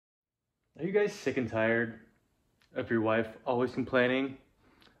Are you guys sick and tired of your wife always complaining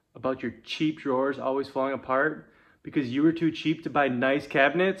about your cheap drawers always falling apart because you were too cheap to buy nice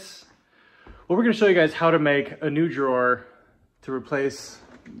cabinets? Well, we're gonna show you guys how to make a new drawer to replace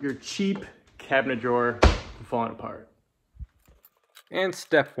your cheap cabinet drawer from falling apart. And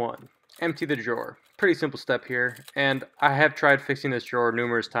step one, empty the drawer. Pretty simple step here, and I have tried fixing this drawer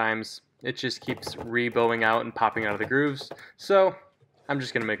numerous times. It just keeps re-bowing out and popping out of the grooves, so I'm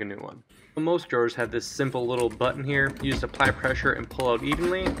just gonna make a new one. Most drawers have this simple little button here. You just apply pressure and pull out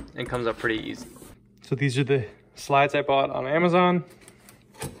evenly, and comes up pretty easy. So these are the slides I bought on Amazon.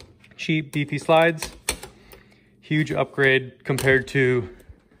 Cheap, beefy slides. Huge upgrade compared to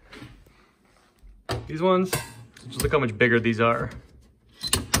these ones. Just look how much bigger these are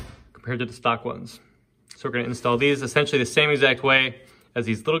compared to the stock ones. So we're gonna install these essentially the same exact way as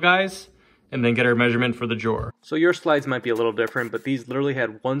these little guys, and then get our measurement for the drawer. So your slides might be a little different, but these literally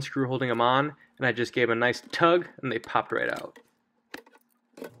had one screw holding them on, and I just gave a nice tug, and they popped right out.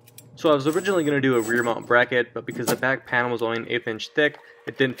 So I was originally going to do a rear mount bracket, but because the back panel was only an 1/8 inch thick,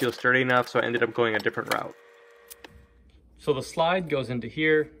 it didn't feel sturdy enough, so I ended up going a different route. So the slide goes into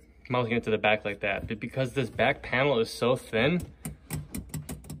here, mounting it to the back like that, but because this back panel is so thin,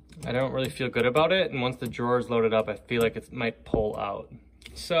 I don't really feel good about it, and once the drawer is loaded up, I feel like it might pull out.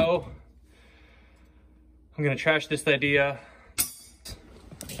 So I'm gonna trash this idea,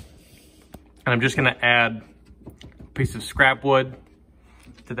 and I'm just gonna add a piece of scrap wood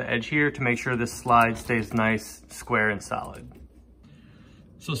to the edge here to make sure this slide stays nice, square, and solid.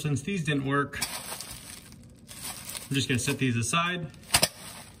 So since these didn't work, I'm just gonna set these aside.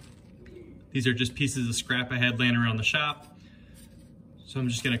 These are just pieces of scrap I had laying around the shop. So I'm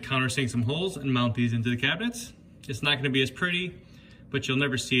just gonna countersink some holes and mount these into the cabinets. It's not gonna be as pretty, but you'll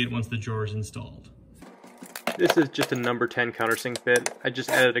never see it once the drawer is installed. This is just a number 10 countersink bit. I just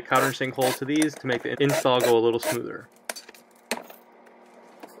added a countersink hole to these to make the install go a little smoother.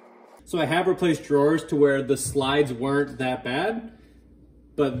 So I have replaced drawers to where the slides weren't that bad,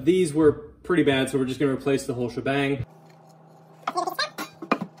 but these were pretty bad, so we're just gonna replace the whole shebang.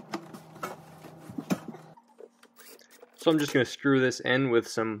 So I'm just gonna screw this in with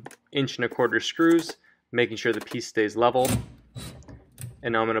some 1¼ screws, making sure the piece stays level.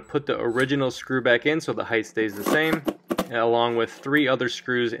 And now I'm gonna put the original screw back in so the height stays the same, along with 3 other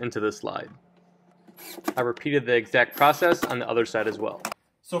screws into the slide. I repeated the exact process on the other side as well.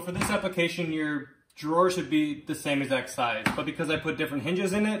 So for this application, your drawer should be the same exact size, but because I put different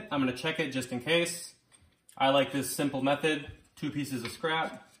hinges in it, I'm gonna check it just in case. I like this simple method, 2 pieces of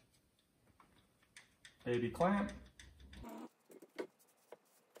scrap, baby clamp.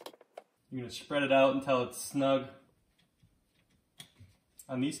 You're gonna spread it out until it's snug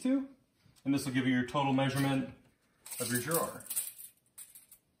on these 2, and this will give you your total measurement of your drawer.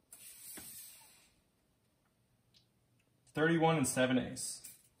 31 7/8.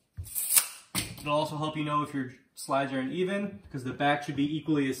 It'll also help you know if your slides are uneven, because the back should be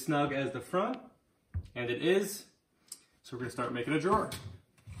equally as snug as the front, and it is. So we're gonna start making a drawer.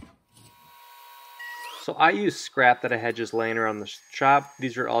 So I used scrap that I had just laying around the shop.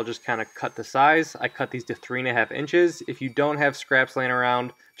 These are all just kind of cut to size. I cut these to 3½ inches. If you don't have scraps laying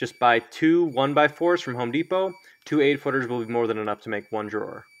around, just buy 2 1x4s from Home Depot. 2 8-footers will be more than enough to make 1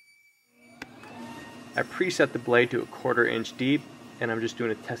 drawer. I preset the blade to 1/4 inch deep, and I'm just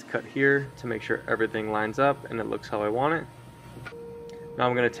doing a test cut here to make sure everything lines up and it looks how I want it. Now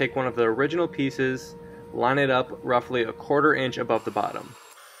I'm going to take one of the original pieces, line it up roughly 1/4 inch above the bottom.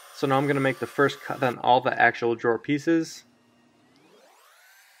 So now I'm going to make the first cut on all the actual drawer pieces.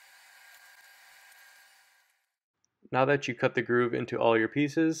 Now that you cut the groove into all your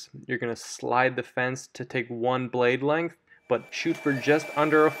pieces, you're going to slide the fence to take 1 blade length, but shoot for just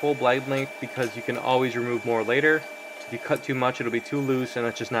under a full blade length because you can always remove more later. If you cut too much, it'll be too loose, and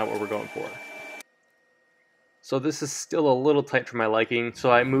that's just not what we're going for. So this is still a little tight for my liking,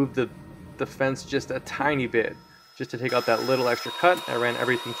 so I moved the fence just a tiny bit. Just to take out that little extra cut, I ran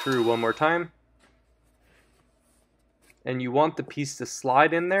everything through one more time. And you want the piece to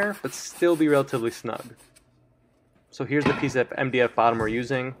slide in there, but still be relatively snug. So here's the piece of MDF bottom we're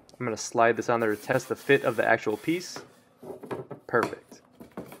using. I'm going to slide this on there to test the fit of the actual piece. Perfect.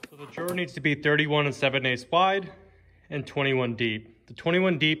 So the drawer needs to be 31 7/8 wide and 21 deep. The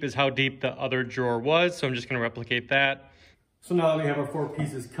 21 deep is how deep the other drawer was, so I'm just going to replicate that. So now that we have our 4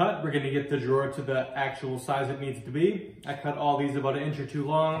 pieces cut, we're going to get the drawer to the actual size it needs to be. I cut all these about 1 inch or 2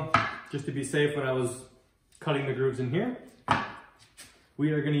 long, just to be safe when I was cutting the grooves in here.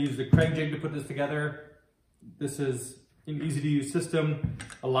 We are going to use the Craig jig to put this together. This is an easy to use system.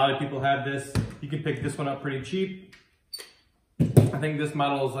 A lot of people have this. You can pick this one up pretty cheap. I think this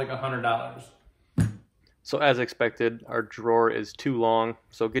model is like $100. So as expected, our drawer is too long,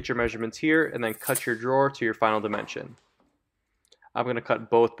 so get your measurements here and then cut your drawer to your final dimension. I'm going to cut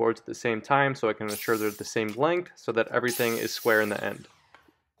both boards at the same time so I can ensure they're the same length so that everything is square in the end.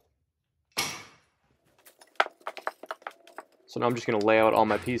 So now I'm just going to lay out all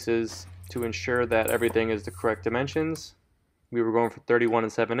my pieces to ensure that everything is the correct dimensions. We were going for 31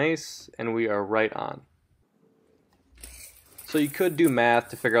 7/8 and we are right on. So you could do math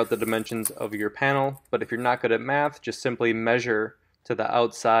to figure out the dimensions of your panel, but if you're not good at math, just simply measure to the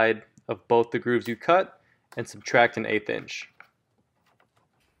outside of both the grooves you cut and subtract an 1/8 inch.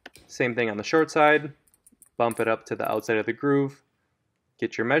 Same thing on the short side, bump it up to the outside of the groove,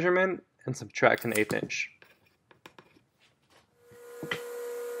 get your measurement, and subtract an 1/8 inch.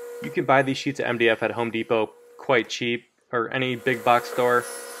 You can buy these sheets of MDF at Home Depot quite cheap, or any big box store.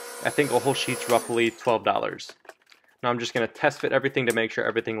 I think a whole sheet's roughly $12. Now I'm just going to test fit everything to make sure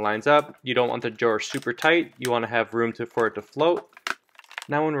everything lines up. You don't want the drawer super tight, you want to have room for it to float.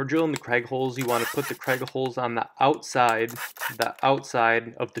 Now when we're drilling the Kreg holes, you want to put the Kreg holes on the outside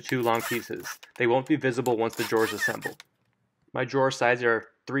of the two long pieces. They won't be visible once the drawer is assembled. My drawer sides are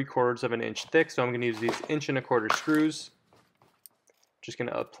 3/4 of an inch thick, so I'm going to use these 1 1/4 screws. Just going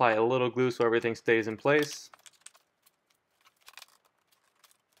to apply a little glue so everything stays in place.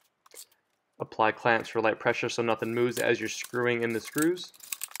 Apply clamps for light pressure so nothing moves as you're screwing in the screws.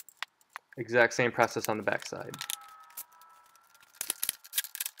 Exact same process on the back side.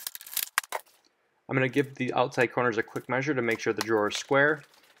 I'm going to give the outside corners a quick measure to make sure the drawer is square.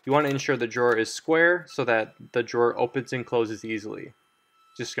 You want to ensure the drawer is square so that the drawer opens and closes easily.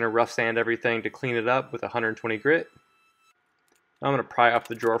 Just going to rough sand everything to clean it up with 120 grit. Now I'm going to pry off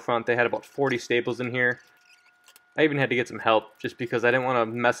the drawer front. They had about 40 staples in here. I even had to get some help just because I didn't want to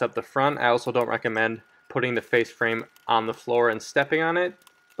mess up the front. I also don't recommend putting the face frame on the floor and stepping on it,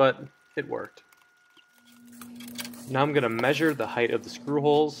 but it worked. Now I'm going to measure the height of the screw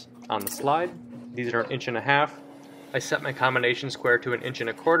holes on the slide. These are 1.5 inches. I set my combination square to 1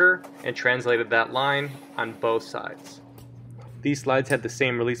 1/4 inch and translated that line on both sides. These slides had the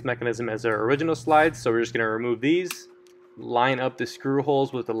same release mechanism as our original slides, so we're just going to remove these, line up the screw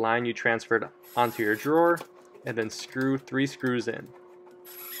holes with the line you transferred onto your drawer, and then screw 3 screws in.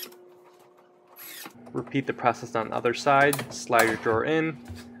 Repeat the process on the other side, slide your drawer in,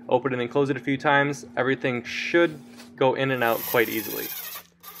 open it and close it a few times. Everything should go in and out quite easily.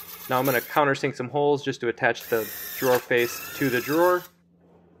 Now I'm going to countersink some holes just to attach the drawer face to the drawer.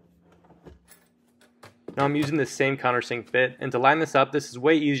 Now I'm using this same countersink bit, and to line this up, this is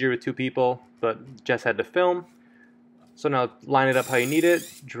way easier with 2 people, but Jess had to film. So now line it up how you need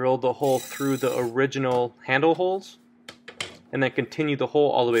it, drill the hole through the original handle holes, and then continue the hole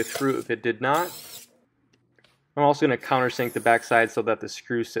all the way through if it did not. I'm also going to countersink the backside so that the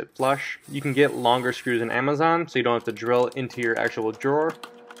screws sit flush. You can get longer screws on Amazon so you don't have to drill into your actual drawer.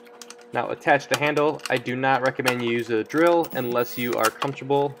 Now attach the handle. I do not recommend you use a drill unless you are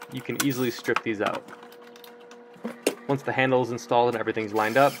comfortable. You can easily strip these out. Once the handle is installed and everything's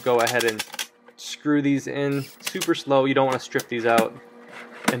lined up, go ahead and screw these in super slow. You don't want to strip these out.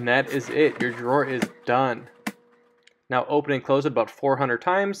 And that is it. Your drawer is done. Now open and close it about 400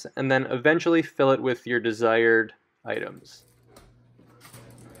 times and then eventually fill it with your desired items.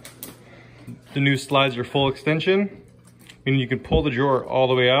 The new slides are full extension, meaning you can pull the drawer all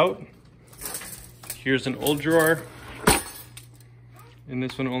the way out. Here's an old drawer, and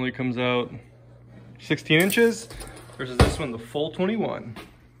this one only comes out 16 inches versus this one, the full 21.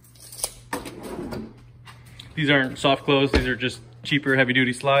 These aren't soft close, these are just cheaper heavy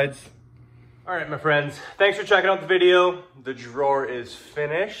duty slides. All right, my friends, thanks for checking out the video. The drawer is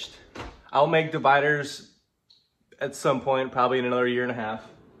finished. I'll make dividers at some point, probably in another 1.5 years.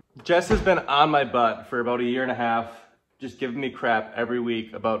 Jess has been on my butt for about 1.5 years, just giving me crap every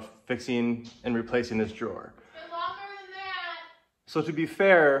week about fixing and replacing this drawer. It's been longer than that. So to be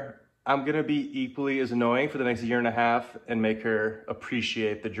fair, I'm gonna be equally as annoying for the next 1.5 years and make her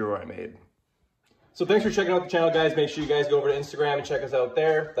appreciate the drawer I made. So thanks for checking out the channel, guys. Make sure you guys go over to Instagram and check us out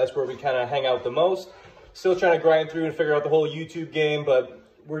there. That's where we kind of hang out the most. Still trying to grind through and figure out the whole YouTube game, but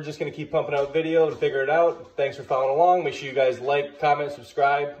we're just gonna keep pumping out video and figure it out. Thanks for following along. Make sure you guys like, comment,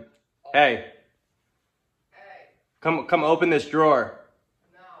 subscribe. Hey. Come open this drawer.